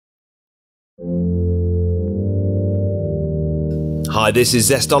Hi, this is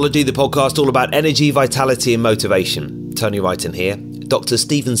Zestology, the podcast all about energy, vitality and motivation. Tony Wrighton here. Dr.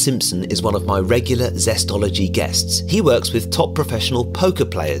 Stephen Simpson is one of my regular Zestology guests. He works with top professional poker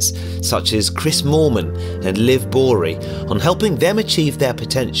players such as Chris Moorman and Liv Bory on helping them achieve their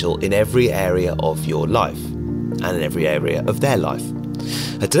potential in every area of your life and in every area of their life.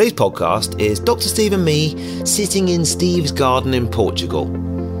 Today's podcast is Dr. Steve and me sitting in Steve's garden in Portugal.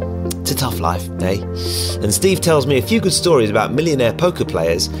 It's a tough life, eh? And Steve tells me a few good stories about millionaire poker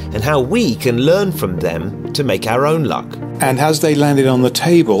players and how we can learn from them to make our own luck. And as they landed on the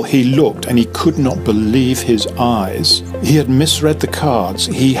table, he looked and he could not believe his eyes. He had misread the cards.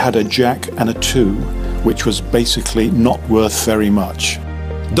 He had a jack and a two, which was basically not worth very much.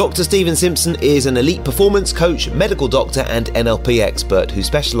 Dr. Stephen Simpson is an elite performance coach, medical doctor and NLP expert who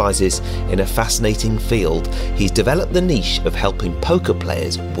specialises in a fascinating field. He's developed the niche of helping poker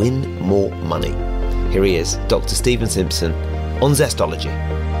players win more money. Here he is, Dr. Stephen Simpson on Zestology.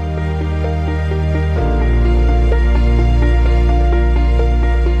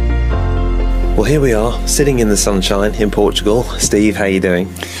 Well, here we are, sitting in the sunshine in Portugal. Steve, how are you doing?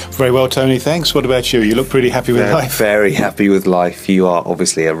 Very well, Tony, thanks. What about you? You look pretty happy with life. Very happy with life. You are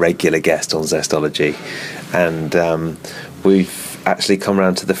obviously a regular guest on Zestology. And we've actually come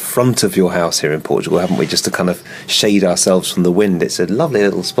around to the front of your house here in Portugal, haven't we? Just to kind of shade ourselves from the wind. It's a lovely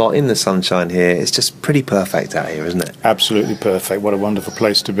little spot in the sunshine here. It's just pretty perfect out here, isn't it? Absolutely perfect. What a wonderful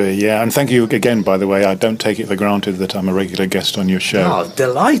place to be. Yeah, and thank you again, by the way. I don't take it for granted that I'm a regular guest on your show. Oh,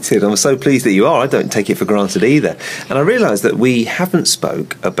 delighted. I'm so pleased that you are. I don't take it for granted either. And I realise that we haven't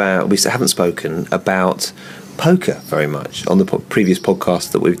spoken about poker very much on the previous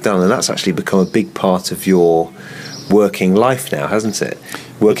podcast that we've done, and that's actually become a big part of your working life now, hasn't it?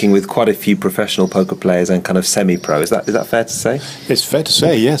 Working with quite a few professional poker players and kind of semi-pro. Is that fair to say? It's fair to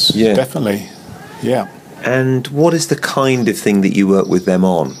say, yes, yeah. Definitely. Yeah. And what is the kind of thing that you work with them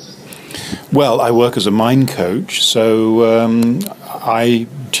on? Well, I work as a mind coach, so I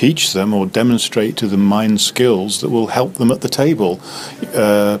teach them or demonstrate to them mind skills that will help them at the table.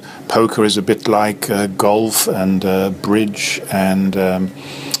 Poker is a bit like golf and bridge and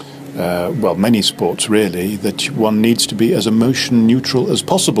many sports really, that one needs to be as emotion neutral as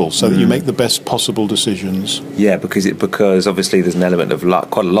possible so that you make the best possible decisions. Yeah, because obviously there's an element of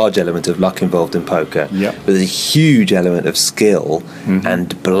luck, quite a large element of luck involved in poker. Yep. But there's a huge element of skill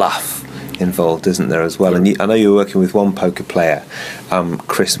and bluff involved, isn't there, as well? And I know you're working with one poker player,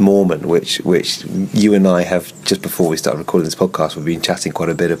 Chris Moorman, which you and I have, just before we started recording this podcast, we've been chatting quite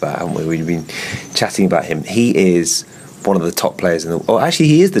a bit about, haven't we? We've been chatting about him. He is one of the top players in the world. Oh, actually,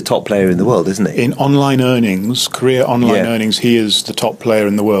 he is the top player in the world, isn't he? In online earnings, career online earnings, he is the top player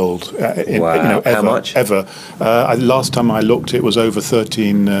in the world. Wow. Ever, how much? Ever. Last time I looked, it was over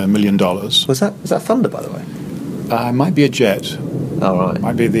 $13 million. Was that thunder, by the way? It might be a jet. Oh, right.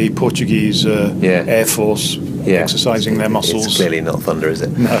 Might be the Portuguese Air Force exercising their muscles. It's clearly not thunder, is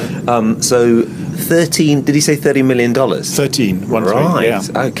it? No. So 13, did he say $30 million? 13. Right. Yeah.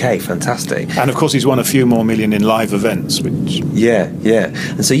 Okay, fantastic. And of course he's won a few more million in live events, which... Yeah.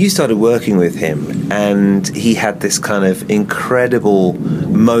 And so you started working with him, and he had this kind of incredible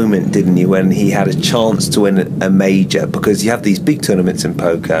moment, didn't you, when he had a chance to win a major, because you have these big tournaments in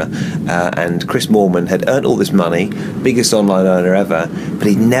poker, and Chris Moorman had earned all this money, biggest online earner ever, but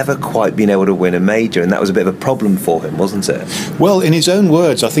he'd never quite been able to win a major, and that was a bit of a problem for him, wasn't it? Well, in his own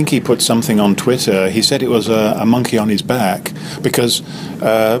words, I think he put something on Twitter. He said it was a monkey on his back because,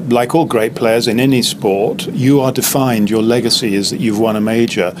 like all great players in any sport, you are defined, your legacy is that you've won a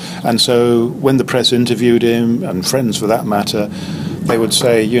major. And so when the press interviewed him, and friends for that matter, they would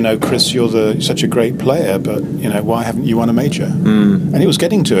say, Chris, you're such a great player, but, why haven't you won a major? And it was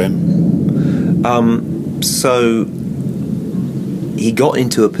getting to him. So he got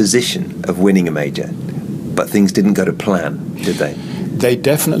into a position of winning a major, but things didn't go to plan, did they? They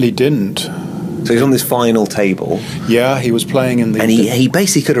definitely didn't. So he's on this final table. Yeah, he was playing in the... And he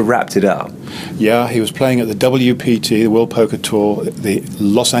basically could have wrapped it up. Yeah, he was playing at the WPT, the World Poker Tour, the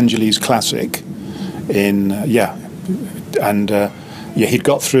Los Angeles Classic he'd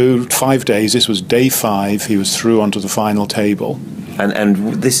got through 5 days. This was day 5. He was through onto the final table.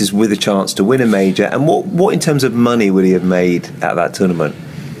 And this is with a chance to win a major. And what in terms of money would he have made at that tournament?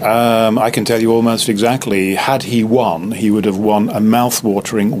 I can tell you almost exactly. Had he won, he would have won a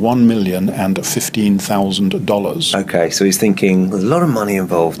mouth-watering $1,015,000. Okay, so he's thinking, there's a lot of money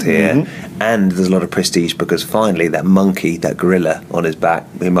involved here, and there's a lot of prestige, because finally that monkey, that gorilla on his back,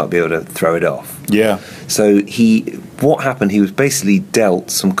 he might be able to throw it off. Yeah. So what happened? He was basically dealt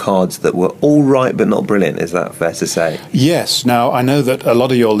some cards that were all right but not brilliant. Is that fair to say? Yes. Now, I know that a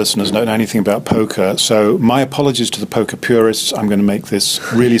lot of your listeners don't know anything about poker, so my apologies to the poker purists. I'm going to make this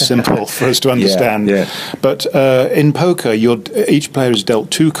really simple for us to understand. Yeah. But in poker, each player is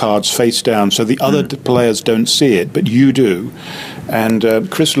dealt 2 cards face down, so the other players don't see it, but you do. And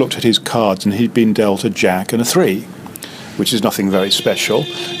Chris looked at his cards, and he'd been dealt a jack and a 3, which is nothing very special.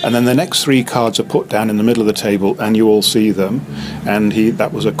 And then the next 3 cards are put down in the middle of the table, and you all see them. And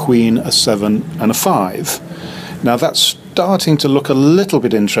that was a queen, a 7, and a 5. Now that's starting to look a little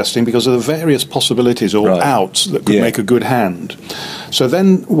bit interesting because of the various possibilities or outs that could make a good hand. So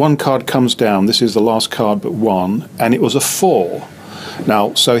then one card comes down. This is the last card but one, and it was a 4.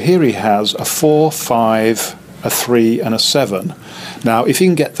 Now, so here he has a 4, 5, a 3, and a 7. Now, if you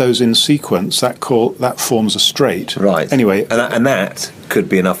can get those in sequence, that forms a straight. Right. Anyway, and that could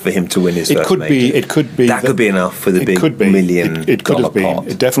be enough for him to win his first major. It could be. That could be enough for the big $1 million It could have been. pot.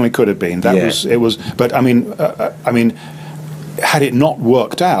 It definitely could have been. It was. But I mean, had it not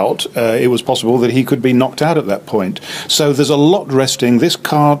worked out, it was possible that he could be knocked out at that point. So there's a lot resting. This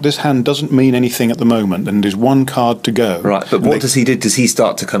hand doesn't mean anything at the moment, and there's one card to go. Right, but what does he do? Does he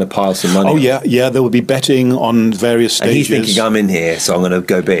start to kind of pile some money? Oh, yeah, there will be betting on various stages. And he's thinking, I'm in here, so I'm going to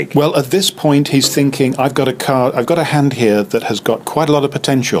go big. Well, at this point, he's thinking, I've got a hand here that has got quite a lot of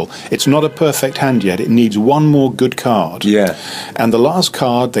potential. It's not a perfect hand yet. It needs one more good card. Yeah. And the last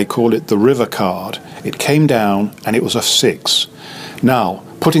card, they call it the river card. It came down, and it was a 6. Now,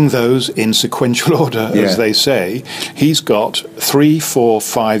 putting those in sequential order, as they say, he's got 3, 4,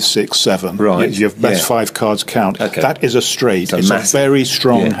 5, 6, 7. Right. Your best 5 cards count. Okay. That is a straight. It's a very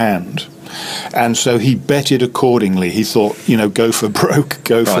strong hand. And so he betted accordingly. He thought, go for broke,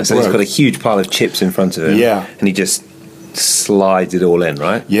 go for broke. So he's got a huge pile of chips in front of him. Yeah. And he just slides it all in,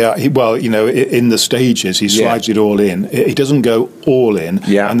 right? Yeah, in the stages, he slides it all in. He doesn't go all in.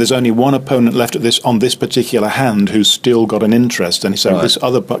 Yeah. And there's only one opponent left on this particular hand who's still got an interest. And so this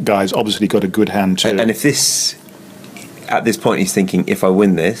other guy's obviously got a good hand too. And if at this point he's thinking, if I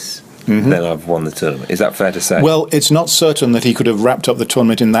win this, then I've won the tournament. Is that fair to say? Well, it's not certain that he could have wrapped up the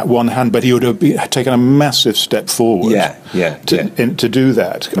tournament in that one hand, but he would have taken a massive step forward. To do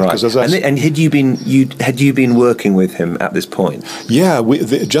that. Right. And had you been working with him at this point? Yeah,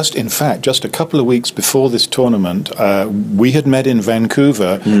 just a couple of weeks before this tournament, we had met in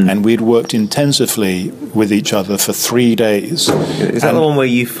Vancouver, and we'd worked intensively with each other for 3 days. Is that the one where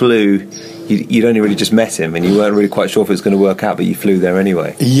you flew? You'd only really just met him, and you weren't really quite sure if it was going to work out, but you flew there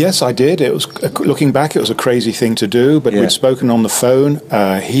anyway. Yes, I did. It was, looking back, it was a crazy thing to do, but we'd spoken on the phone.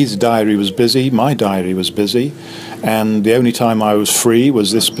 His diary was busy, my diary was busy, and the only time I was free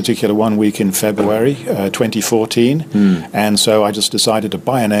was this particular 1 week in February 2014, and so I just decided to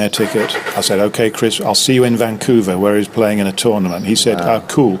buy an air ticket. I said, okay, Chris, I'll see you in Vancouver, where he's playing in a tournament. He said,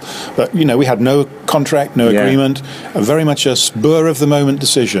 cool. But, we had no contract, no agreement, very much a spur-of-the-moment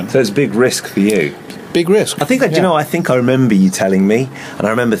decision. So it's a big risk for you. Big risk. I think I think I remember you telling me, and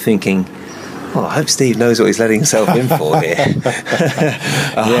I remember thinking, I hope Steve knows what he's letting himself in for here.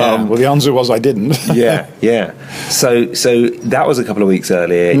 Well, the answer was I didn't. So that was a couple of weeks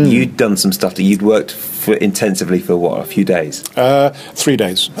earlier. You'd done some stuff that you'd worked intensively for a few days? 3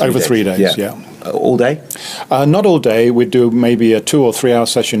 days. Over 3 days, yeah. All day? Not all day. We'd do maybe a 2 or 3 hour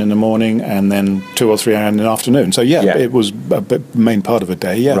session in the morning and then 2 or 3 hours in the afternoon. So, it was a main part of a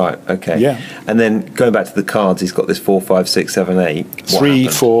day, Right, okay. Yeah. And then going back to the cards, he's got this 4, 5, 6, 7, 8. 3,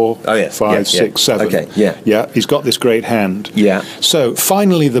 4, 5, 6, 7. Okay, Yeah, he's got this great hand. Yeah. So,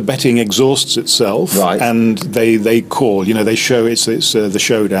 finally, the betting exhausts itself. Right. And they call, they show, it's the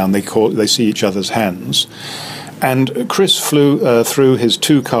showdown. They see each other's hands. And Chris flew through his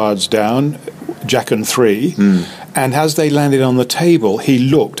 2 cards down, Jack and 3, and as they landed on the table, he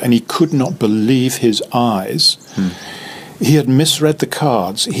looked and he could not believe his eyes. He had misread the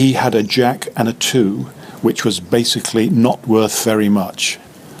cards. He had a Jack and a 2, which was basically not worth very much.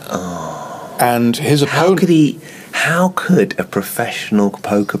 And his opponent... How could a professional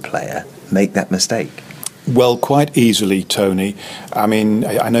poker player make that mistake? Well, quite easily, Tony. I mean,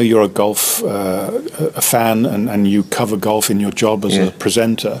 I know you're a golf a fan and you cover golf in your job as a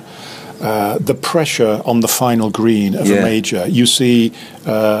presenter. The pressure on the final green of a major, you see...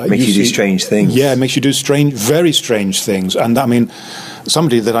 makes you do strange things. Yeah, it makes you do very strange things. And I mean,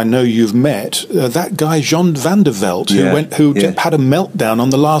 somebody that I know you've met, that guy John van der Veld, who had a meltdown on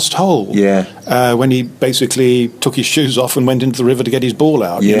the last hole. When he basically took his shoes off and went into the river to get his ball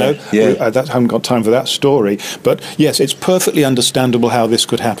out. I haven't got time for that story. But yes, it's perfectly understandable how this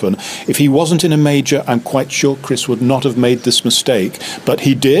could happen. If he wasn't in a major, I'm quite sure Chris would not have made this mistake. But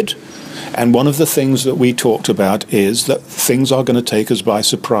he did. And one of the things that we talked about is that things are going to take us by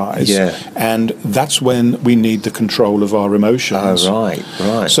surprise. Yeah. And that's when we need the control of our emotions. Oh,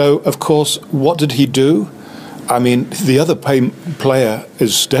 right. So, of course, what did he do? I mean, the other player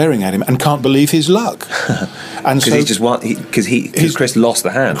is staring at him and can't believe his luck. And so because Chris lost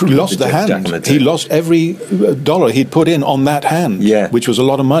the hand. Lost the hand. He lost every dollar he'd put in on that hand, which was a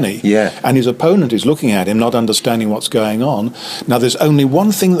lot of money. Yeah. And his opponent is looking at him, not understanding what's going on. Now, there's only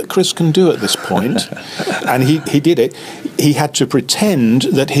one thing that Chris can do at this point, and he did it. He had to pretend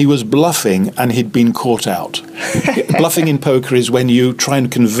that he was bluffing and he'd been caught out. Bluffing in poker is when you try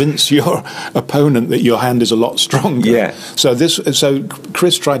and convince your opponent that your hand is a lot stronger. Yeah. So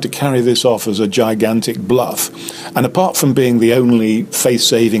Chris tried to carry this off as a gigantic bluff. And apart from being the only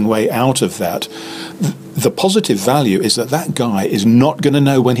face-saving way out of that, the positive value is that guy is not going to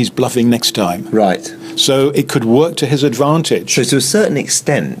know when he's bluffing next time. Right. So it could work to his advantage. So to a certain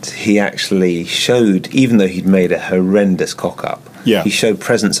extent, he actually showed, even though he'd made a horrendous cock-up, he showed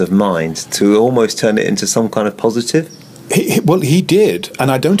presence of mind to almost turn it into some kind of positive. He did, and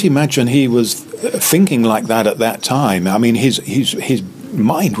I don't imagine he was thinking like that at that time. I mean, his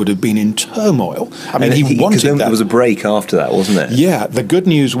mind would have been in turmoil. I mean, he wanted that. There was a break after that, wasn't there? Yeah, the good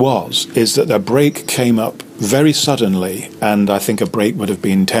news is that the break came up very suddenly, and I think a break would have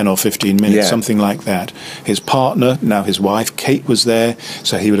been 10 or 15 minutes, something like that. His partner, now his wife, Kate, was there,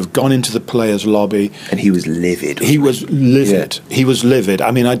 so he would have gone into the players' lobby. And he was livid. He was livid. Yeah. He was livid. I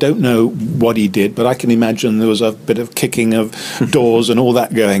mean, I don't know what he did, but I can imagine there was a bit of kicking of doors and all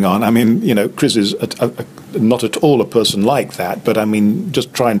that going on. I mean, you know, Chris is not at all a person like that, but I mean,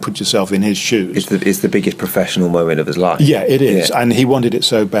 just try and put yourself in his shoes. It's the biggest professional moment of his life. Yeah, it is, and he wanted it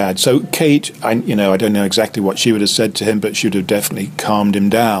so bad. So Kate, I don't know exactly what she would have said to him, but she would have definitely calmed him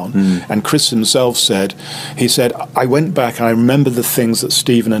down. And Chris himself said, I went back and I remember the things that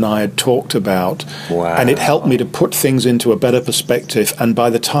Stephen and I had talked about, and it helped me to put things into a better perspective. And by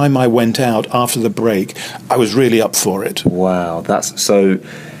the time I went out after the break, I was really up for it. Wow, that's so.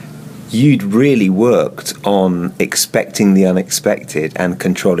 You'd really worked on expecting the unexpected and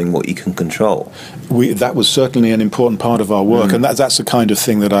controlling what you can control. That was certainly an important part of our work, and that's the kind of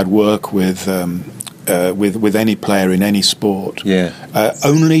thing that I'd work with any player in any sport. Yeah.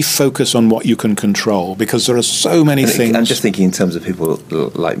 Only focus on what you can control, because there are so many things. I'm just thinking in terms of people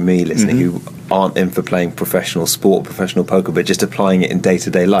like me listening who aren't in for playing professional sport, professional poker, but just applying it in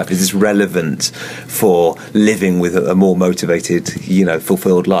day-to-day life. Is this relevant for living with a more motivated,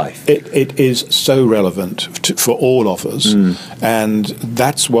 fulfilled life? It is so relevant for all of us, and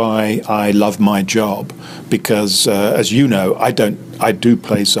that's why I love my job, because as you know, I do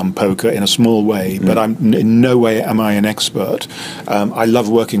play some poker in a small way, but in no way am I an expert. I love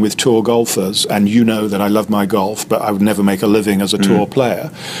working with tour golfers, and you know that I love my golf, but I would never make a living as a tour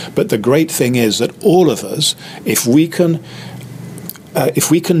player. But the great thing is that all of us, if we can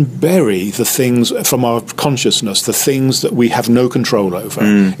bury the things from our consciousness, the things that we have no control over.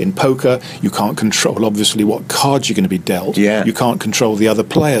 In poker, you can't control, obviously, what cards you're going to be dealt. Yeah. You can't control the other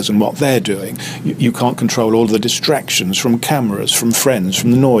players and what they're doing. You can't control all the distractions from cameras, from friends,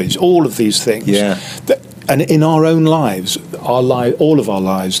 from the noise, all of these things. Yeah. And in our own lives, all of our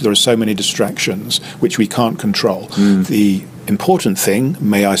lives, there are so many distractions which we can't control. The important thing,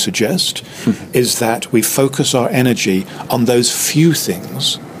 may I suggest, is that we focus our energy on those few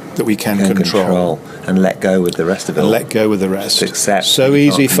things that we can control. And let go with the rest of it. And let go with the rest. Accept. So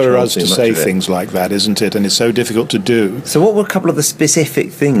easy for us to say things like that, isn't it? And it's so difficult to do. So what were a couple of the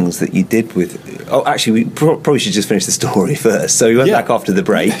specific things that you did with... Oh, actually, we probably should just finish the story first. So he went back after the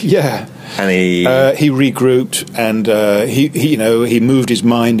break. Yeah. And he regrouped, and he moved his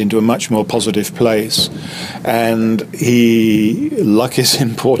mind into a much more positive place. And luck is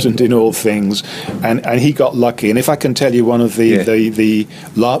important in all things, and he got lucky. And if I can tell you one of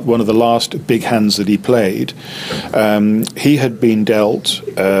the last big hands that he played, he had been dealt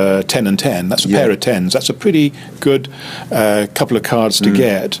 10 and 10. That's a pair of tens. That's a pretty good couple of cards to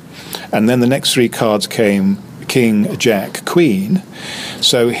get. And then the next three cards came King, Jack, Queen.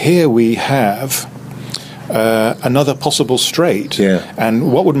 So here we have another possible straight. Yeah.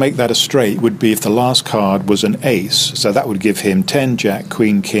 And what would make that a straight would be if the last card was an ace. So that would give him 10, Jack,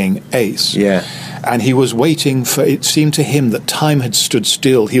 Queen, King, ace. Yeah. And he was waiting for, it seemed to him that time had stood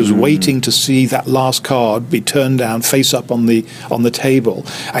still. He was waiting to see that last card be turned down, face up on the table.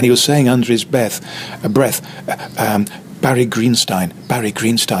 And he was saying under his breath, Barry Greenstein, Barry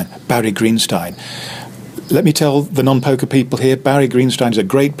Greenstein, Barry Greenstein. Let me tell the non-poker people here, Barry Greenstein is a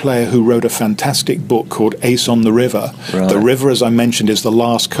great player who wrote a fantastic book called Ace on the River. Right. The river, as I mentioned, is the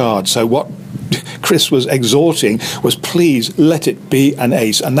last card. So what Chris was exhorting was, please let it be an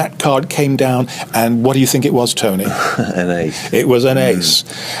ace. And that card came down, and what do you think it was, Tony? An ace. It was an ace.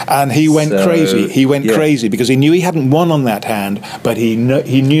 And he went crazy. He went crazy because he knew he hadn't won on that hand, but he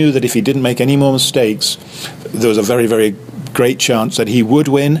knew that if he didn't make any more mistakes, there was a very, very great chance that he would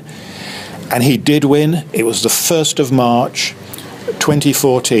win. And he did win. It was the 1st of March,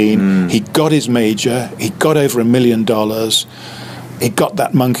 2014. He got his major. He got over $1 million. He got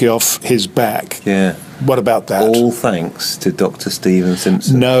that monkey off his back. Yeah. What about that? All thanks to Dr. Stephen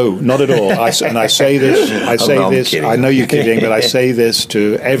Simpson. No, not at all. And I say this. I know you're kidding, but I say this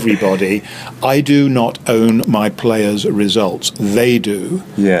to everybody. I do not own my players' results. They do.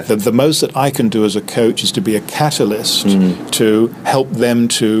 Yeah. The most that I can do as a coach is to be a catalyst to help them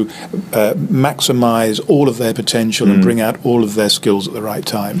to maximize all of their potential and bring out all of their skills at the right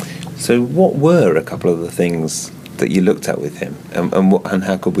time. So, what were a couple of the things that you looked at with him, and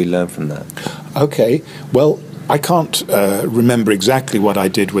how could we learn from that? Okay, well, I can't remember exactly what I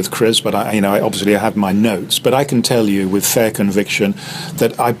did with Chris, but I obviously have my notes. But I can tell you with fair conviction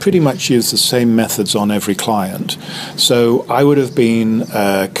that I pretty much use the same methods on every client. So I would have been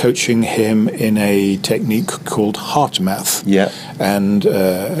coaching him in a technique called heart math. Yeah. And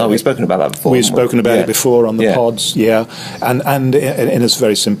we've spoken about that before. We've spoken about it before on the pods. Yeah. And in a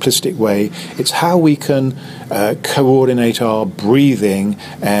very simplistic way, it's how we can coordinate our breathing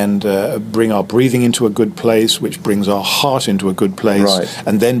and bring our breathing into a good place, which brings our heart into a good place. Right.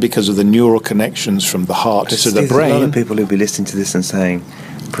 And then because of the neural connections from the heart to the brain. There's a lot of people who'll be listening to this and saying,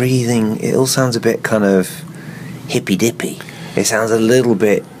 breathing, it all sounds a bit kind of hippy-dippy. It sounds a little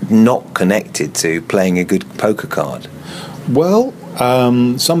bit not connected to playing a good poker card. Well,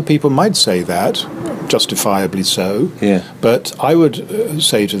 some people might say that, justifiably so. Yeah. But I would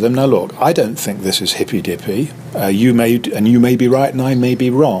say to them, now look, I don't think this is hippy-dippy. You may be right and I may be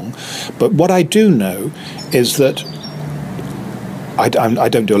wrong. But what I do know is that I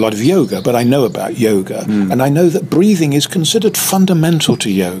don't do a lot of yoga, but I know about yoga. And I know that breathing is considered fundamental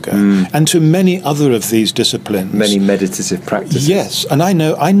to yoga and to many other of these disciplines. Many meditative practices. Yes, and I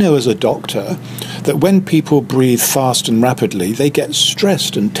know as a doctor that when people breathe fast and rapidly, they get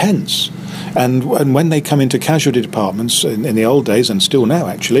stressed and tense. And when they come into casualty departments in the old days, and still now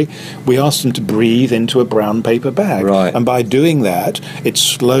actually, we ask them to breathe into a brown paper bag. Right. And by doing that, it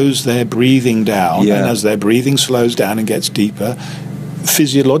slows their breathing down. Yeah. And as their breathing slows down and gets deeper,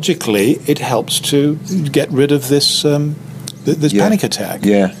 physiologically, it helps to get rid of this panic attack.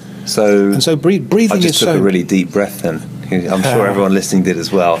 Yeah. So breathing is so... I just took a really deep breath then. I'm sure everyone listening did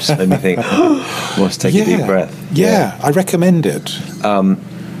as well. Just made me think, let's take a deep breath. Yeah, I recommend it.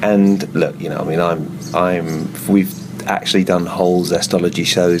 And look, we've actually done whole Zestology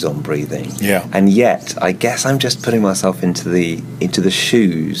shows on breathing. Yeah. And yet, I guess I'm just putting myself into the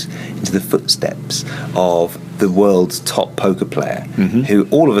shoes, into the footsteps of the world's top poker player, who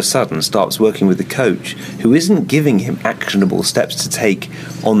all of a sudden starts working with a coach who isn't giving him actionable steps to take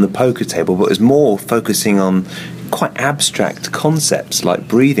on the poker table, but is more focusing on quite abstract concepts like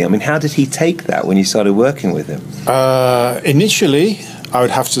breathing. I mean, how did he take that when you started working with him? Initially, I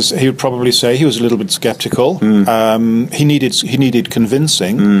would have to say, he would probably say he was a little bit skeptical. He needed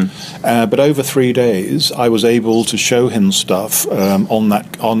convincing, but over 3 days, I was able to show him stuff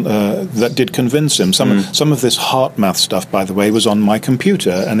that did convince him. Some of this heart math stuff, by the way, was on my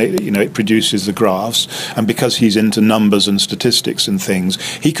computer, and it produces the graphs. And because he's into numbers and statistics and things,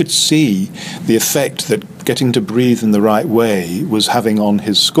 he could see the effect that getting to breathe in the right way was having on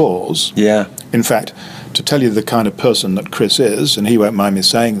his scores. Yeah. In fact, to tell you the kind of person that Chris is, and he won't mind me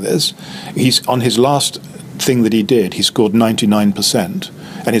saying this, he's on his last thing that he did, he scored 99%.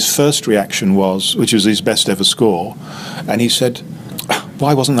 And his first reaction was, which was his best ever score, and he said,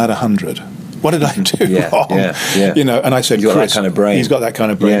 why wasn't that 100? What did I do wrong? Yeah. And I said, He's got Chris, that kind of brain. He's got that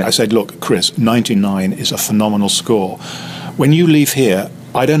kind of brain. Yeah. I said, look, Chris, 99 is a phenomenal score. When you leave here,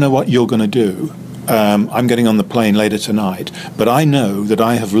 I don't know what you're going to do. I'm getting on the plane later tonight, but I know that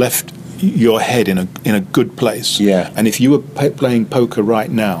I have left your head in a good place. Yeah. And if you were playing poker right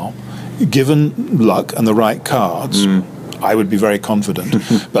now, given luck and the right cards, I would be very confident.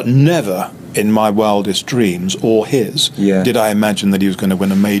 But never in my wildest dreams or his did I imagine that he was going to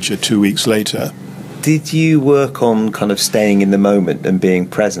win a major 2 weeks later. Did you work on kind of staying in the moment and being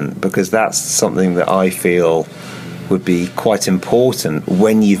present? Because that's something that I feel would be quite important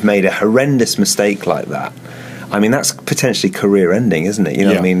when you've made a horrendous mistake like that. I mean, that's potentially career-ending, isn't it? You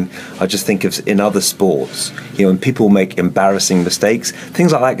know, Yeah. I mean, I just think of in other sports, you know, when people make embarrassing mistakes,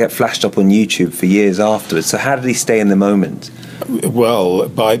 things like that get flashed up on YouTube for years afterwards. So how did he stay in the moment? Well,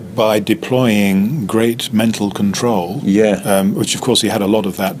 by deploying great mental control, which of course he had a lot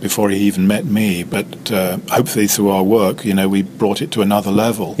of that before he even met me, but hopefully through our work, you know, we brought it to another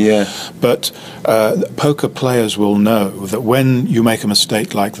level. Yeah. But poker players will know that when you make a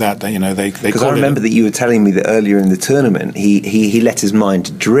mistake like that, they Because I remember that you were telling me that earlier in the tournament, he let his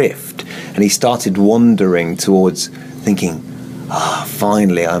mind drift, and he started wandering towards thinking,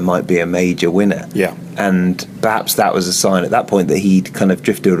 finally I might be a major winner. Yeah. And perhaps that was a sign at that point that he'd kind of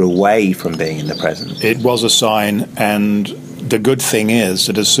drifted away from being in the present. It was a sign, and the good thing is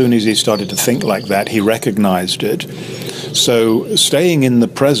that as soon as he started to think like that, he recognized it. So staying in the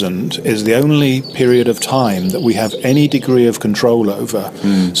present is the only period of time that we have any degree of control over.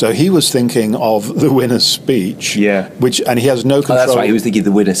 So he was thinking of the winner's speech, and he has no control. Oh, that's right. He was thinking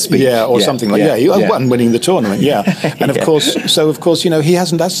the winner's speech, or something like that. He won winning the tournament, and of course, you know, he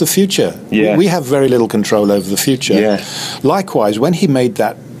hasn't. That's the future. We have very little control over the future. Likewise, when he made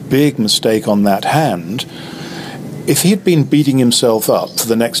that big mistake on that hand, if he had been beating himself up for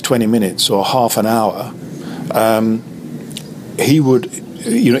the next 20 minutes or half an hour, he would,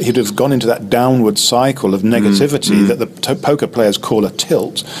 you know, he'd have gone into that downward cycle of negativity that the poker players call a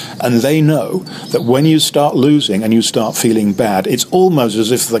tilt, and they know that when you start losing and you start feeling bad, it's almost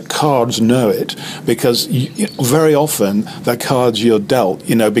as if the cards know it, because very often the cards you're dealt,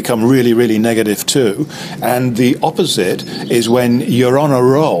 you know, become really, really negative too. And the opposite is when you're on a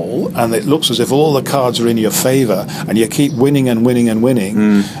roll and it looks as if all the cards are in your favor and you keep winning and winning and winning,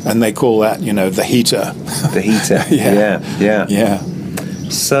 and they call that, you know, the heater. The heater. Yeah.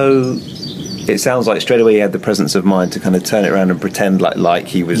 So it sounds like straight away he had the presence of mind to kind of turn it around and pretend like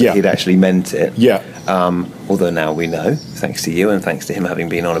he'd actually meant it. Although now we know, thanks to you and thanks to him having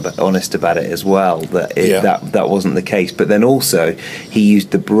been honest about it as well, that that wasn't the case. But then also he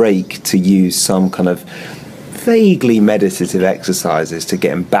used the break to use some kind of vaguely meditative exercises to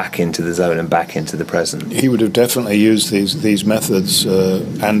get him back into the zone and back into the present. He would have definitely used these methods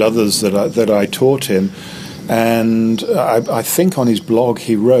and others that I taught him. And I think on his blog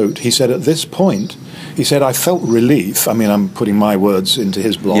he said at this point, I felt relief. I mean, I'm putting my words into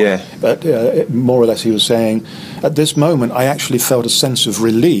his blog, but more or less he was saying, at this moment I actually felt a sense of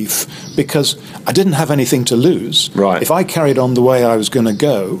relief because I didn't have anything to lose. Right. If I carried on the way I was going to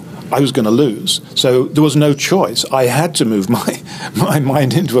go, I was going to lose. So there was no choice. I had to move my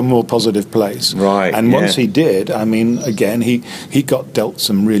mind into a more positive place. Right. And once he did, I mean, again, he got dealt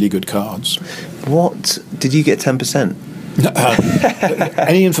some really good cards. What? Did you get 10%?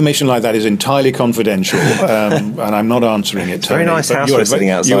 Any information like that is entirely confidential, and I'm not answering it. Very nice house we're sitting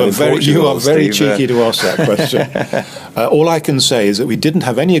outside in Portugal. You are very cheeky to ask that question. All I can say is that we didn't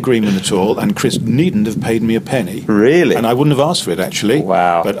have any agreement at all, and Chris needn't have paid me a penny. Really? And I wouldn't have asked for it, actually.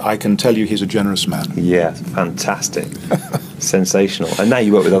 Wow. But I can tell you he's a generous man. Yeah, fantastic. Sensational. And now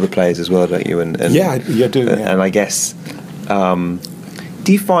you work with other players as well, don't you? And yeah, you do. Yeah. And I guess,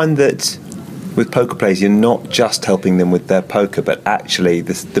 do you find that with poker players, you're not just helping them with their poker, but actually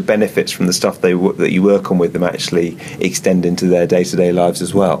the benefits from the stuff that you work on with them actually extend into their day-to-day lives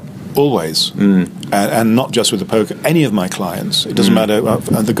as well? Always. And not just with the poker. Any of my clients, it doesn't matter,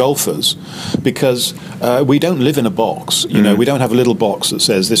 the golfers, because we don't live in a box. You know, we don't have a little box that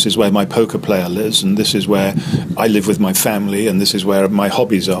says this is where my poker player lives and this is where I live with my family and this is where my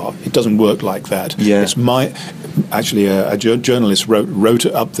hobbies are. It doesn't work like that. Yeah. It's actually a journalist wrote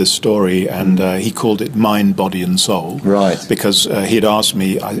up this story, and he called it Mind, Body and Soul. Right. Because he had asked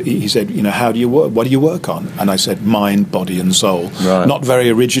me, he said, you know, how do you work? What do you work on? And I said, mind, body and soul. Right. Not very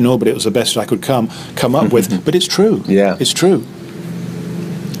original, but it was the best I could come up with. But it's true. Yeah. It's true.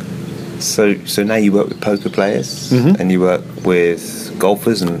 So now you work with poker players, and you work with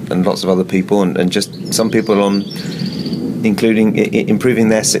golfers and lots of other people, and just some people on including improving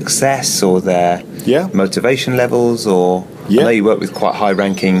their success or their motivation levels, or I know you work with quite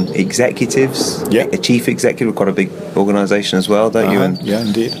high-ranking executives, a chief executive, quite a big organisation as well, don't you? And,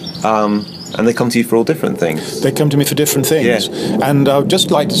 indeed. And they come to you for all different things. They come to me for different things. Yeah. And I'd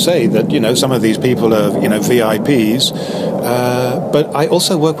just like to say that, you know, some of these people are, you know, VIPs, but I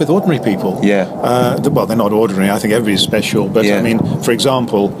also work with ordinary people. Yeah. Well, they're not ordinary. I think everybody's special. But, I mean, for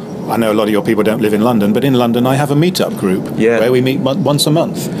example, I know a lot of your people don't live in London, but in London I have a meet-up group where we meet once a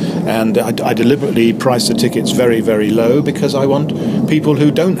month. And I deliberately price the tickets very, very low because I want people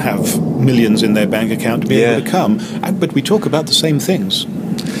who don't have millions in their bank account to be able to come. But we talk about the same things.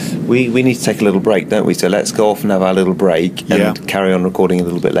 We need to take a little break, don't we? So let's go off and have our little break and carry on recording a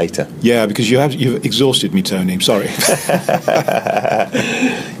little bit later. Yeah, because you've exhausted me, Tony. I'm sorry.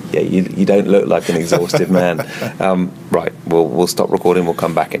 Yeah, you don't look like an exhausted man. Right, we'll stop recording. We'll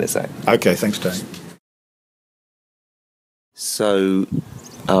come back in a sec. Okay, thanks, Tony. So,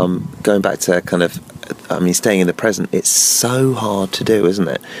 going back to staying in the present, it's so hard to do, isn't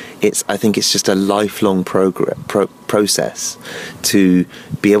it? I think it's just a lifelong process to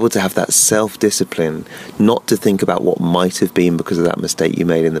be able to have that self-discipline, not to think about what might have been because of that mistake you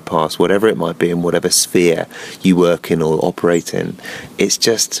made in the past, whatever it might be in whatever sphere you work in or operate in. It's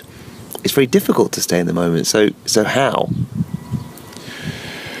very difficult to stay in the moment. So how?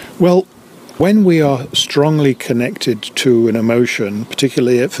 Well, when we are strongly connected to an emotion,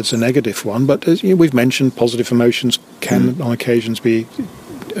 particularly if it's a negative one, but as we've mentioned, positive emotions can on occasions be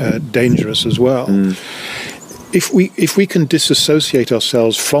dangerous as well. If we can disassociate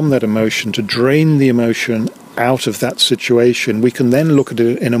ourselves from that emotion to drain the emotion out of that situation, we can then look at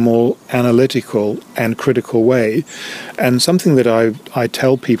it in a more analytical and critical way. And something that I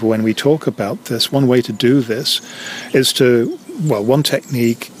tell people when we talk about this, one way to do this is one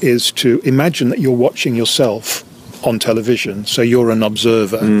technique is to imagine that you're watching yourself on television. So you're an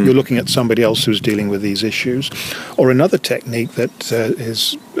observer. You're looking at somebody else who's dealing with these issues. Or another technique that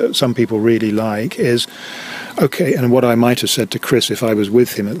is some people really like is, okay, and what I might have said to Chris if I was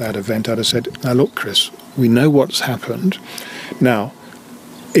with him at that event, I'd have said, now look, Chris, we know what's happened. Now,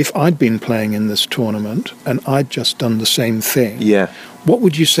 if I'd been playing in this tournament and I'd just done the same thing, what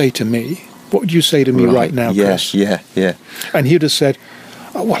would you say to me? What would you say to me right now, Chris? Yeah. And he'd have said,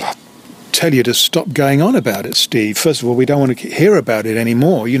 oh, well, I'll tell you to stop going on about it, Steve. First of all, we don't want to hear about it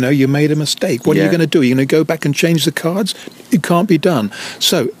anymore. You made a mistake. What are you going to do? Are you going to go back and change the cards? It can't be done.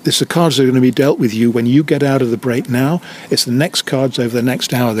 So the cards are going to be dealt with you when you get out of the break now. It's the next cards over the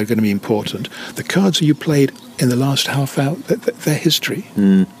next hour that are going to be important. The cards you played in the last half hour, they're history.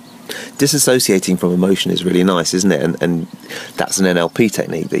 Disassociating from emotion is really nice, isn't it? And that's an NLP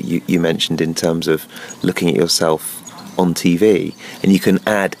technique that you mentioned in terms of looking at yourself on TV, and you can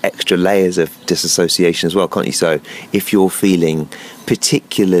add extra layers of disassociation as well, can't you? So if you're feeling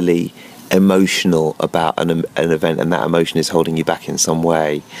particularly emotional about an event and that emotion is holding you back in some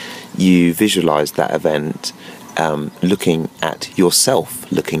way, you visualize that event looking at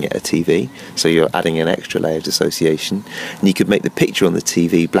yourself looking at a TV, so you're adding an extra layer of dissociation, and you could make the picture on the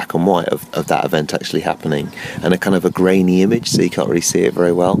TV black and white of that event actually happening, and a kind of a grainy image, so you can't really see it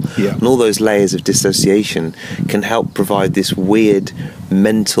very well. And all those layers of dissociation can help provide this weird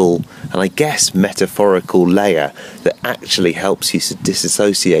mental and I guess metaphorical layer that actually helps you to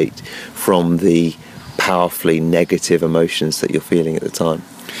disassociate from the powerfully negative emotions that you're feeling at the time.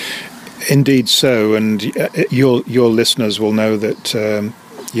 Indeed so, and your listeners will know that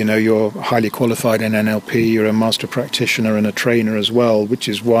you're highly qualified in NLP, you're a master practitioner and a trainer as well, which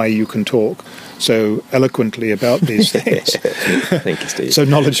is why you can talk so eloquently about these things. Thank you, Steve. So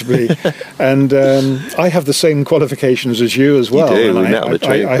knowledgeably. And I have the same qualifications as you as well. You do. And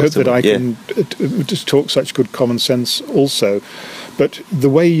I hope that I can just talk such good common sense also. But the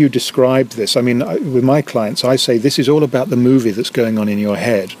way you describe this, with my clients, I say this is all about the movie that's going on in your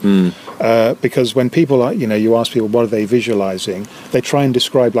head. Because when people, you ask people what are they visualizing, they try and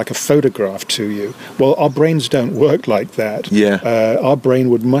describe like a photograph to you. Well, our brains don't work like that. Our brain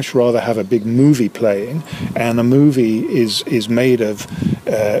would much rather have a big movie playing, and a movie is made of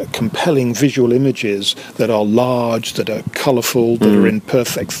compelling visual images that are large, that are colorful, that are in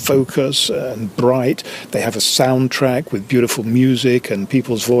perfect focus and bright. They have a soundtrack with beautiful music and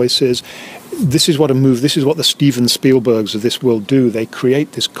people's voices. This is what the Steven Spielbergs of this world do. They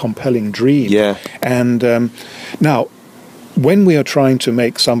create this compelling dream. And now, when we are trying to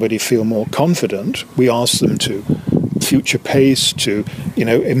make somebody feel more confident, we ask them to future pace, to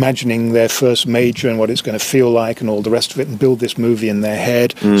imagining their first major and what it's going to feel like and all the rest of it, and build this movie in their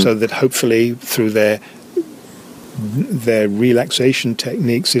head, so that hopefully through their relaxation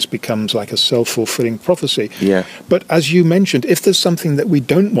techniques, this becomes like a self-fulfilling prophecy. But as you mentioned, if there's something that we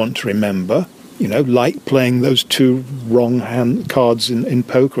don't want to remember, like playing those two wrong hand cards in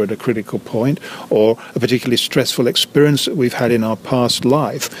poker at a critical point, or a particularly stressful experience that we've had in our past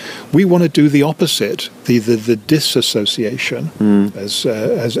life, we want to do the opposite, the disassociation,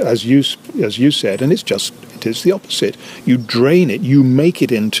 as you said, and it is the opposite. You drain it, you make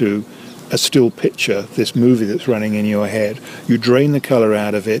it into a still picture, this movie that's running in your head. You drain the color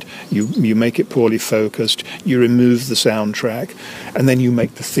out of it, you make it poorly focused, you remove the soundtrack, and then you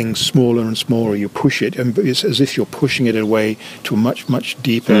make the thing smaller and smaller. You push it, and it's as if you're pushing it away to a much, much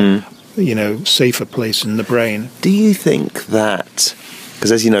deeper, safer place in the brain. Do you think that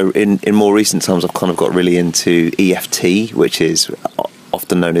Because as you know, in more recent times, I've kind of got really into EFT, which is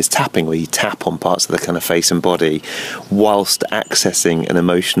often known as tapping, where you tap on parts of the kind of face and body whilst accessing an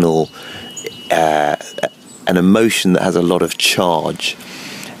emotion that has a lot of charge.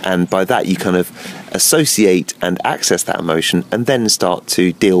 And by that, you kind of associate and access that emotion and then start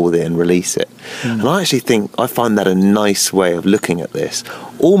to deal with it and release it. And I actually find that a nice way of looking at this,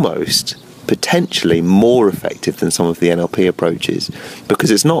 almost potentially more effective than some of the NLP approaches,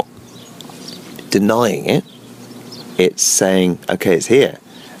 because it's not denying it, it's saying, okay, it's here,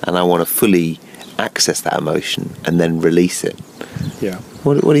 and I want to fully access that emotion and then release it. Yeah.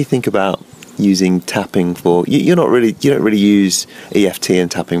 What do you think about using tapping for? You don't really use EFT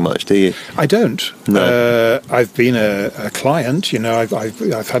and tapping much, do you? I don't. No. I've been a client.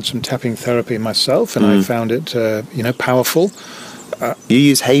 I've had some tapping therapy myself, and I found it powerful. You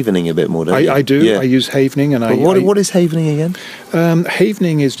use havening a bit more, don't you? I do. Yeah. I use havening, and what is havening again?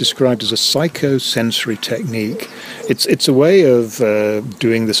 Havening is described as a psychosensory technique. It's a way of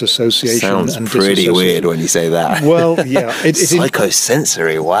doing this association. Sounds and pretty weird when you say that. Well, yeah,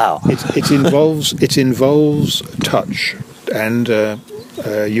 psychosensory. Wow. It involves touch, and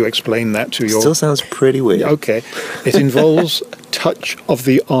you explain that to your. Still sounds pretty weird. Okay, it involves touch of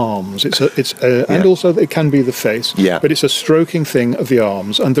the arms. And also it can be the face. Yeah. But it's a stroking thing of the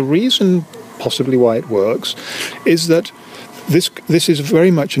arms, and the reason possibly why it works is that this is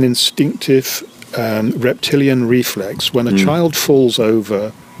very much an instinctive reptilian reflex. When a child falls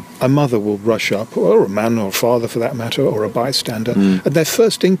over, a mother will rush up, or a man or a father for that matter, or a bystander, and their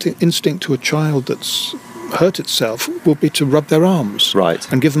first instinct to a child that's hurt itself will be to rub their arms, right,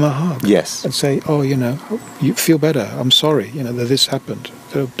 and give them a hug, yes, and say, "Oh, you feel better. I'm sorry. That this happened.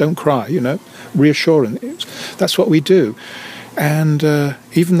 Don't cry. Reassuring." That's what we do, and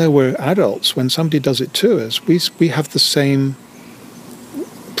even though we're adults, when somebody does it to us, we have the same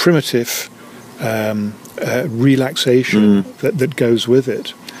primitive relaxation that goes with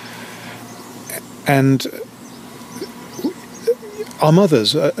it, and. Our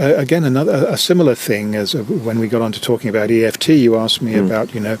mothers, again, a similar thing as when we got on to talking about EFT, you asked me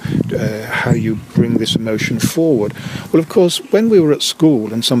about, how you bring this emotion forward. Well, of course, when we were at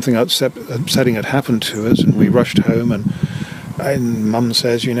school and something upsetting had happened to us and we rushed home and Mum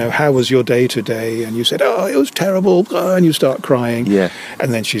says, how was your day today? And you said, oh, it was terrible. And you start crying. Yeah.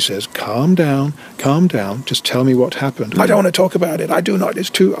 And then she says, calm down. Just tell me what happened. I don't want to talk about it. I do not.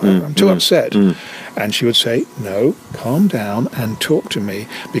 I'm too upset. And she would say, no, calm down and talk to me,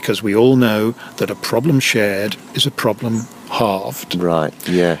 because we all know that a problem shared is a problem halved. Right,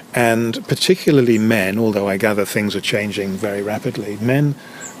 yeah. And particularly men, although I gather things are changing very rapidly,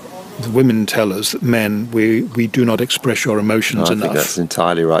 the women tell us that men, we do not express your emotions enough. I think that's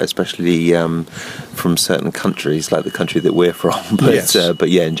entirely right, especially from certain countries, like the country that we're from. But, yes. But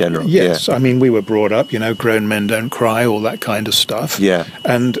yeah, in general. Yes, yeah. I mean, we were brought up, grown men don't cry, all that kind of stuff. Yeah.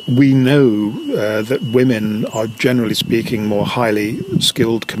 And we know that women are, generally speaking, more highly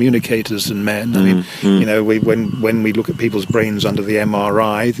skilled communicators than men. I mean, when we look at people's brains under the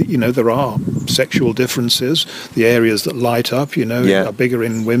MRI, there are sexual differences. The areas that light up, are bigger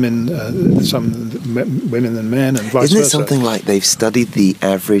in women, some women than men, and vice versa. Isn't it something like they've studied the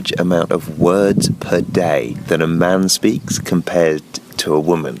average amount of words per day that a man speaks compared to a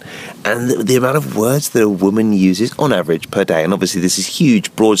woman, and the amount of words that a woman uses on average per day, and obviously this is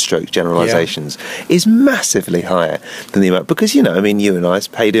huge broad stroke generalizations, is massively higher than the amount, because you and I,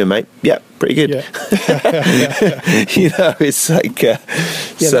 how you doing, mate? Yeah, pretty good. Yeah. It's like that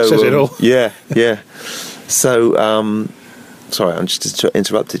says it all. Yeah. So sorry, I just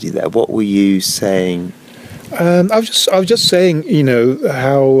interrupted you there. What were you saying? I was just saying,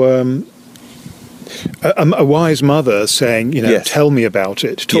 how a wise mother saying, yes. Tell me about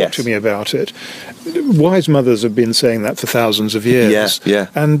it, talk to me about it. Wise mothers have been saying that for thousands of years. Yeah.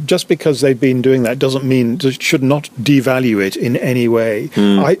 And just because they've been doing that doesn't mean, should not devalue it in any way.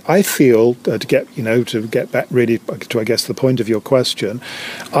 I feel, to get back really to, I guess, the point of your question,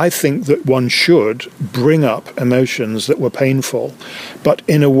 I think that one should bring up emotions that were painful, but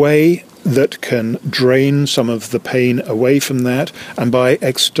in a way that can drain some of the pain away from that, and by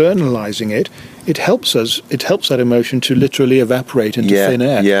externalizing it, it helps that emotion to literally evaporate into thin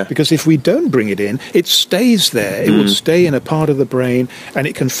air. Yeah. Because if we don't bring it in, it stays there. It will stay in a part of the brain, and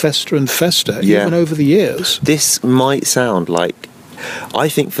it can fester and fester even over the years. This might sound like, I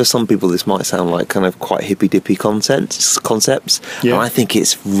think for some people this might sound like kind of quite hippy-dippy concepts. Yeah. And I think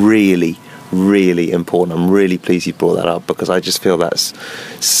it's really, really important. I'm really pleased you brought that up, because I just feel that's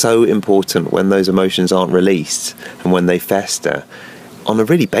so important when those emotions aren't released and when they fester. On a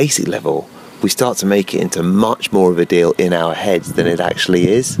really basic level, we start to make it into much more of a deal in our heads than it actually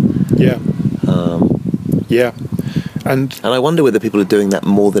is. Yeah. Yeah. And I wonder whether people are doing that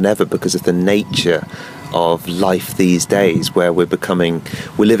more than ever because of the nature of life these days, where we're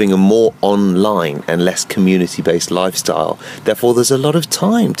living a more online and less community-based lifestyle. Therefore, there's a lot of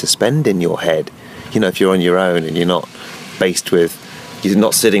time to spend in your head. You know, if you're on your own and you're not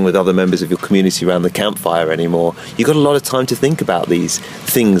sitting with other members of your community around the campfire anymore, you've got a lot of time to think about these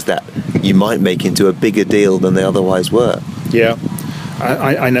things that you might make into a bigger deal than they otherwise were. Yeah.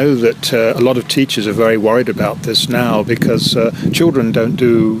 I know that a lot of teachers are very worried about this now because children don't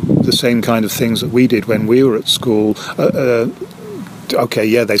do the same kind of things that we did when we were at school. Okay,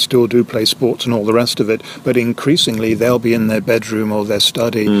 yeah, they still do play sports and all the rest of it, but increasingly they'll be in their bedroom or their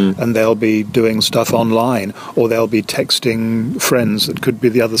study and they'll be doing stuff online, or they'll be texting friends that could be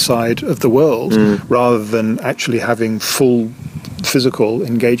the other side of the world rather than actually having full physical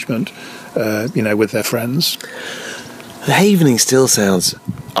engagement, with their friends. Havening still sounds...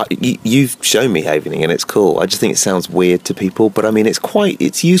 you've shown me havening and it's cool. I just think it sounds weird to people, but I mean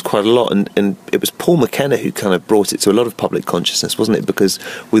it's used quite a lot, and it was Paul McKenna who kind of brought it to a lot of public consciousness, wasn't it? Because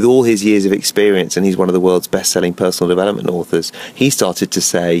with all his years of experience, and he's one of the world's best-selling personal development authors, he started to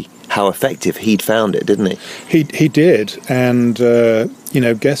say how effective he'd found it, didn't he? He did, and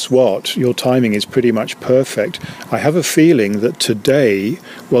guess what? Your timing is pretty much perfect. I have a feeling that today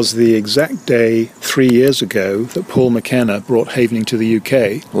was the exact day 3 years ago that Paul McKenna brought havening to the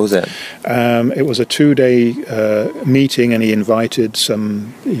UK. What was that? It was a 2-day meeting, and he invited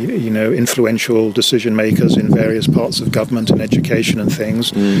some, influential decision makers in various parts of government and education and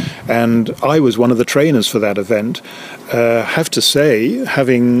things. And I was one of the trainers for that event. Have to say,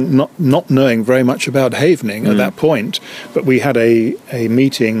 having not knowing very much about havening at that point, but we had a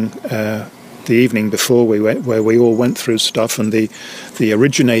meeting the evening before we went, where we all went through stuff, and the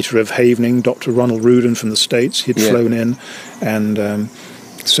originator of havening, Dr. Ronald Rudin from the States, he'd flown in, and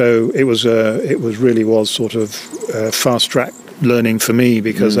so it really was sort of fast track learning for me,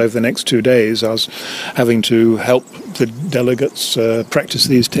 because over the next 2 days I was having to help the delegates practice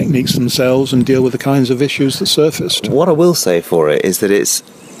these techniques themselves and deal with the kinds of issues that surfaced. What I will say for it is that it's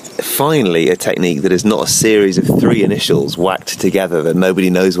finally a technique that is not a series of 3 initials whacked together that nobody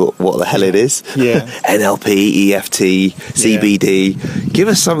knows what the hell it is. Yeah. NLP, EFT, CBD. Give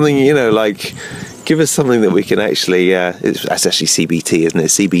us something, give us something that we can actually... that's actually CBT, isn't it?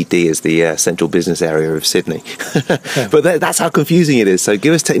 CBD is the central business area of Sydney. But that's how confusing it is. So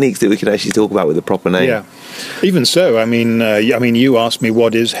give us techniques that we can actually talk about with the proper name. Yeah. Even so, I mean, you asked me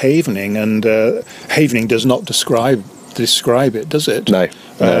what is havening, and havening does not describe it, does it? No.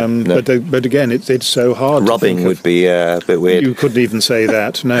 But again, it's so hard. Rubbing would be a bit weird. You couldn't even say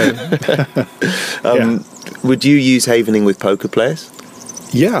that. No. Would you use havening with poker players?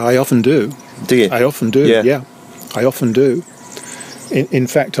 Yeah, I often do. Do you? I often do. Yeah, I often do. In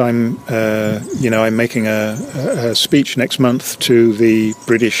fact, I'm making a speech next month to the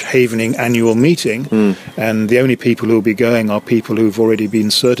British Havening annual meeting, and the only people who will be going are people who've already been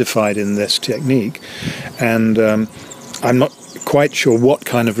certified in this technique, and I'm not quite sure what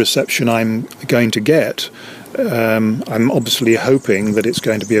kind of reception I'm going to get. I'm obviously hoping that it's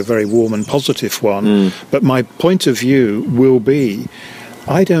going to be a very warm and positive one, but my point of view will be,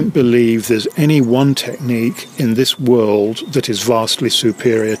 I don't believe there's any one technique in this world that is vastly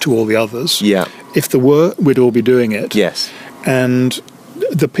superior to all the others. Yeah. If there were, we'd all be doing it. Yes. And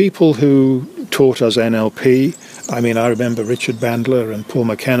the people who taught us NLP, I mean, I remember Richard Bandler and Paul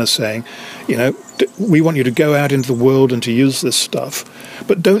McKenna saying, we want you to go out into the world and to use this stuff,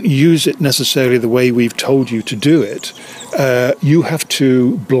 but don't use it necessarily the way we've told you to do it. You have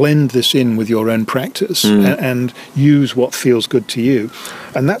to blend this in with your own practice and use what feels good to you.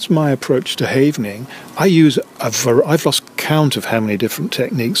 And that's my approach to havening. I've lost count of how many different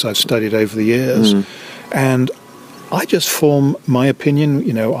techniques I've studied over the years. And I just form my opinion,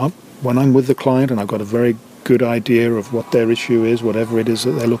 when I'm with the client and I've got a very good idea of what their issue is, whatever it is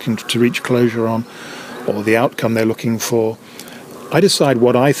that they're looking to reach closure on, or the outcome they're looking for, I decide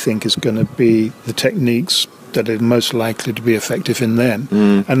what I think is going to be the techniques that are most likely to be effective in them.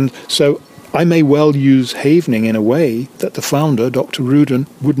 And so I may well use havening in a way that the founder, Dr. Rudin,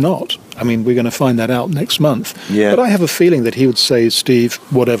 would not. I mean, we're going to find that out next month. Yeah. But I have a feeling that he would say, Steve,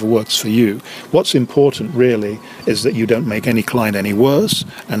 whatever works for you. What's important, really, is that you don't make any client any worse,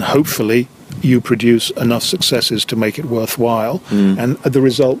 and hopefully you produce enough successes to make it worthwhile. And the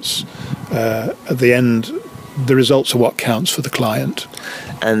results, at the end, the results are what counts for the client.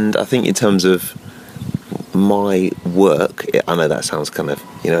 And I think in terms of my work, I know that sounds kind of,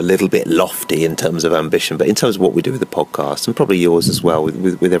 a little bit lofty in terms of ambition, but in terms of what we do with the podcast, and probably yours as well,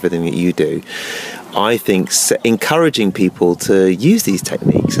 with everything that you do, I think encouraging people to use these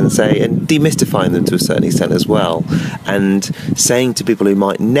techniques and demystifying them to a certain extent as well, and saying to people who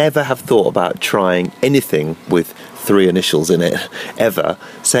might never have thought about trying anything with 3 initials in it ever,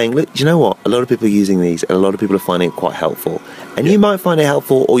 saying, look, do you know what, a lot of people are using these and a lot of people are finding it quite helpful, and you might find it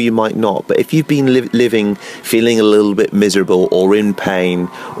helpful or you might not, but if you've been living feeling a little bit miserable or in pain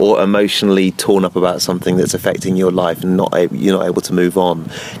or emotionally torn up about something that's affecting your life and you're not able to move on,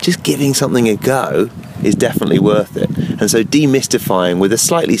 just giving something a go is definitely worth it. And so demystifying with a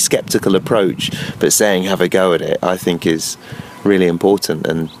slightly skeptical approach, but saying have a go at it, I think is really important,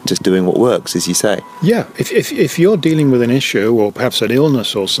 and just doing what works, as you say. Yeah, if you're dealing with an issue or perhaps an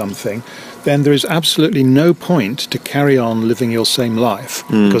illness or something, then there is absolutely no point to carry on living your same life,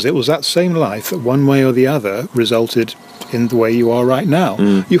 because it was that same life that one way or the other resulted in the way you are right now.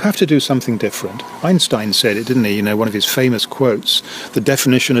 You have to do something different. Einstein said it, didn't he? One of his famous quotes, the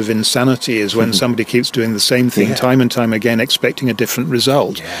definition of insanity is when somebody keeps doing the same thing time and time again, expecting a different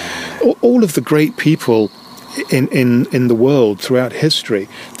result. All of the great people in the world throughout history,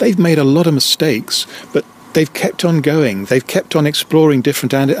 they've made a lot of mistakes, but they've kept on going. They've kept on exploring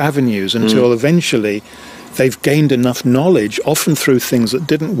different avenues until eventually they've gained enough knowledge, often through things that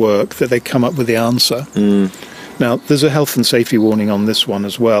didn't work, that they come up with the answer. Now, there's a health and safety warning on this one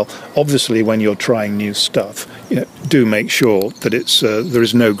as well. Obviously, when you're trying new stuff, do make sure that there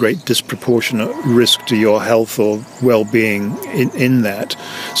is no great disproportionate risk to your health or well-being in that.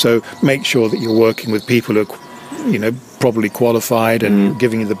 So make sure that you're working with people who are, properly qualified and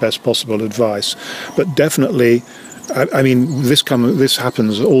giving you the best possible advice. But definitely, I mean, this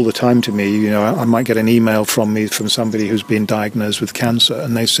happens all the time to me. I might get an email from somebody who's been diagnosed with cancer,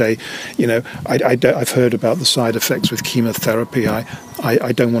 and they say, I've heard about the side effects with chemotherapy.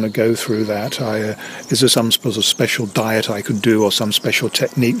 I don't want to go through that. Is there some sort of special diet I could do, or some special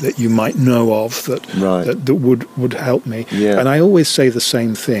technique that you might know of that would help me? Yeah. And I always say the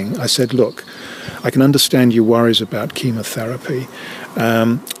same thing. I said, look, I can understand your worries about chemotherapy.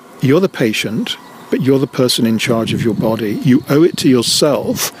 You're the patient, but you're the person in charge of your body. You owe it to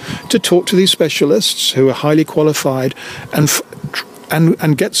yourself to talk to these specialists who are highly qualified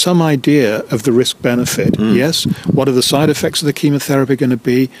and get some idea of the risk-benefit. Yes, what are the side effects of the chemotherapy going to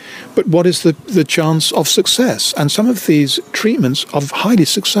be? But what is the chance of success? And some of these treatments are highly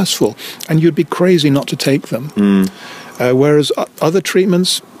successful, and you'd be crazy not to take them. Whereas other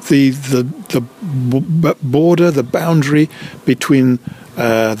treatments, the boundary between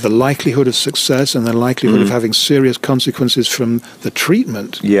the likelihood of success and the likelihood of having serious consequences from the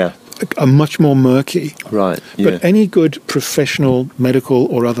treatment are much more murky. Right. But any good professional, medical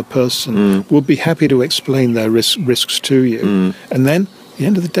or other person will be happy to explain their risks to you. And then, at the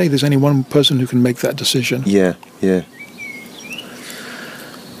end of the day, there's only one person who can make that decision. Yeah.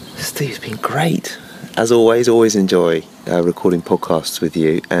 Steve, it's been great. As always enjoy recording podcasts with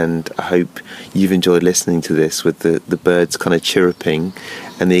you, and I hope you've enjoyed listening to this with the birds kind of chirruping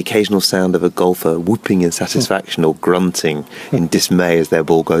and the occasional sound of a golfer whooping in satisfaction or grunting in dismay as their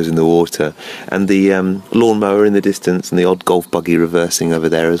ball goes in the water, and the lawnmower in the distance and the odd golf buggy reversing over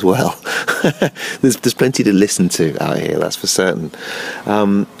there as well. There's plenty to listen to out here, that's for certain.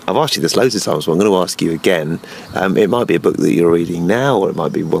 I've asked you this loads of times, so I'm going to ask you again. It might be a book that you're reading now, or it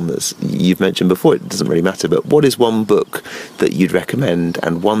might be one that's you've mentioned before. It doesn't really matter, but what is one book that you'd recommend,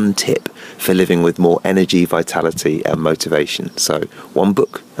 and one tip for living with more energy, vitality and motivation? So one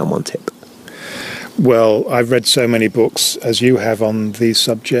book and one tip. Well, I've read so many books as you have on these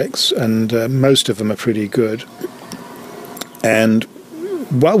subjects, and most of them are pretty good. And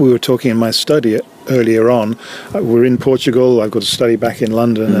while we were talking in my study earlier on, we're in Portugal, I've got a study back in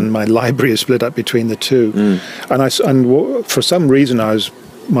London, and my library is split up between the two. And for some reason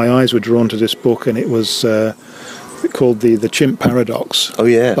my eyes were drawn to this book, and it was called the Chimp Paradox.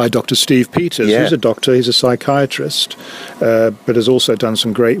 By Dr. Steve Peters. He's a doctor, he's a psychiatrist, but has also done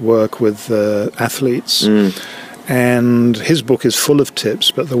some great work with athletes. And his book is full of tips,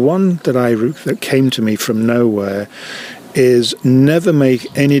 but the one that came to me from nowhere is never make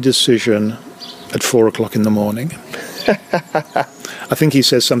any decision at 4 o'clock in the morning. I think he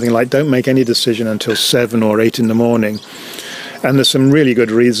says something like, don't make any decision until 7 or 8 in the morning. And there's some really good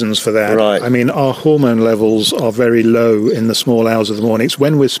reasons for that. Right. I mean, our hormone levels are very low in the small hours of the morning. It's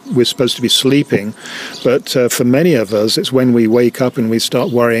when we're supposed to be sleeping, but for many of us, it's when we wake up and we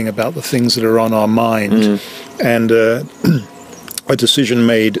start worrying about the things that are on our mind. And a decision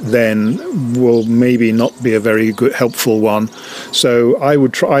made then will maybe not be a very good, helpful one. So I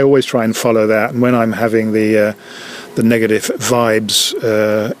always try and follow that. And when I'm having the negative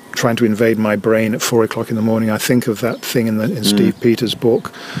vibes trying to invade my brain at 4 o'clock in the morning, I think of that thing in Steve Peters'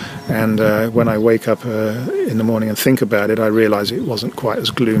 book. And when I wake up in the morning and think about it, I realize it wasn't quite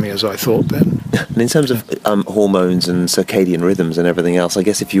as gloomy as I thought then. And in terms of hormones and circadian rhythms and everything else, I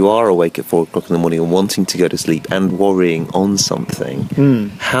guess if you are awake at 4 o'clock in the morning and wanting to go to sleep and worrying on something,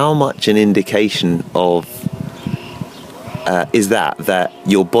 how much an indication of is that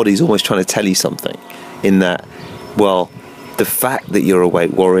your body's almost trying to tell you something, in that, well, the fact that you're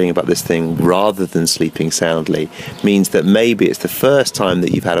awake worrying about this thing rather than sleeping soundly means that maybe it's the first time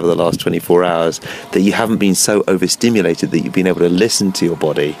that you've had over the last 24 hours that you haven't been so overstimulated that you've been able to listen to your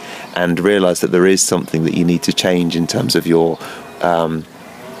body and realise that there is something that you need to change in terms of your kind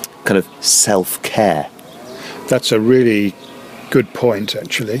of self-care. That's a really good point,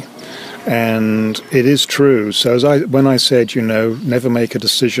 actually. And it is true. So when I said, never make a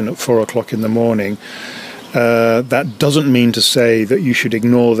decision at 4 o'clock in the morning, that doesn't mean to say that you should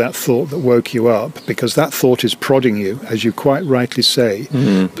ignore that thought that woke you up, because that thought is prodding you, as you quite rightly say.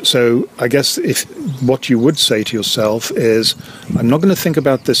 So I guess if what you would say to yourself is, I'm not going to think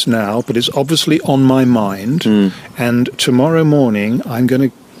about this now, but it's obviously on my mind, and tomorrow morning I'm going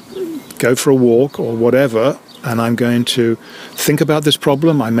to go for a walk or whatever, and I'm going to think about this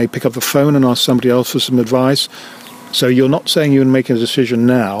problem. I may pick up the phone and ask somebody else for some advice. So you're not saying you're making a decision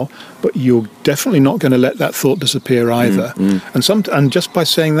now, but you're definitely not going to let that thought disappear either. And just by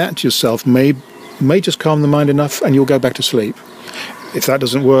saying that to yourself may just calm the mind enough, and you'll go back to sleep. If that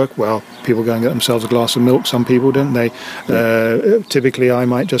doesn't work, well, people go and get themselves a glass of milk. Some people, don't they? Typically, I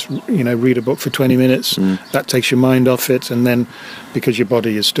might just read a book for 20 minutes. That takes your mind off it, and then because your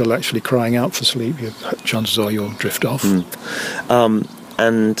body is still actually crying out for sleep, chances are you'll drift off.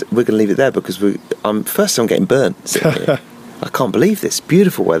 And we're going to leave it there because first I'm getting burnt. I can't believe this.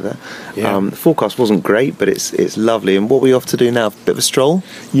 Beautiful weather. Yeah. The forecast wasn't great, but it's lovely. And what are we off to do now? A bit of a stroll?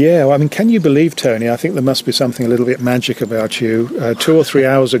 Yeah, well, I mean, can you believe, Tony? I think there must be something a little bit magic about you. 2 or 3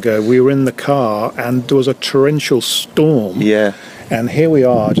 hours ago, we were in the car and there was a torrential storm. Yeah. And here we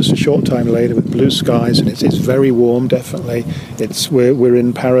are, just a short time later, with blue skies, and it's very warm. Definitely, we're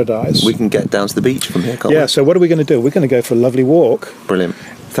in paradise. We can get down to the beach from here, can't we? Yeah. So what are we going to do? We're going to go for a lovely walk. Brilliant.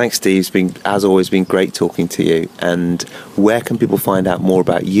 Thanks, Steve. It's been, as always, been great talking to you. And where can people find out more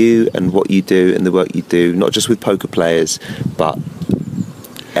about you and what you do and the work you do, not just with poker players, but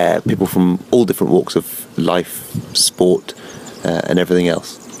people from all different walks of life, sport, and everything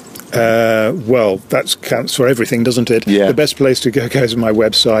else? Well, that counts for everything, doesn't it? Yeah. The best place to go is my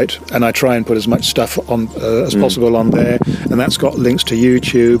website, and I try and put as much stuff on as possible on there, and that's got links to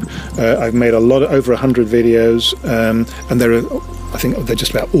YouTube. I've made over 100 videos, and I think they're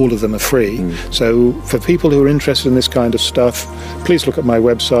just about all of them are free. So for people who are interested in this kind of stuff, please look at my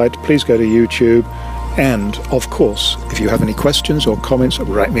website, please go to YouTube, and of course, if you have any questions or comments,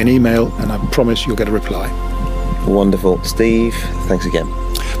 write me an email, and I promise you'll get a reply. Wonderful. Steve, thanks again.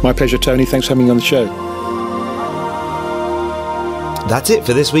 My pleasure, Tony. Thanks for having me on the show. That's it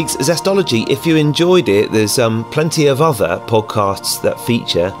for this week's Zestology. If you enjoyed it, there's plenty of other podcasts that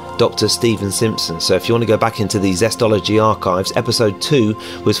feature Dr. Stephen Simpson. So if you want to go back into the Zestology archives, episode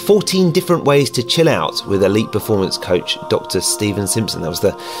 2 was 14 different ways to chill out with elite performance coach Dr. Stephen Simpson. That was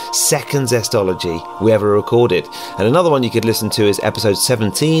the second Zestology we ever recorded. And another one you could listen to is episode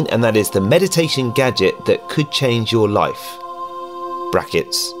 17, and that is the meditation gadget that could change your life.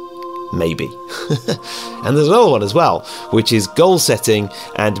 Brackets. Maybe. And there's another one as well, which is goal setting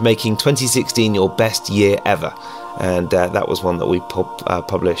and making 2016 your best year ever. And that was one that we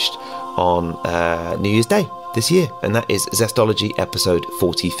published on New Year's Day this year, and that is Zestology episode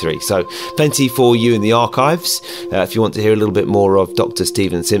 43. So plenty for you in the archives if you want to hear a little bit more of Dr.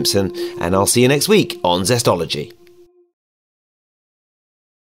 Stephen Simpson, and I'll see you next week on Zestology.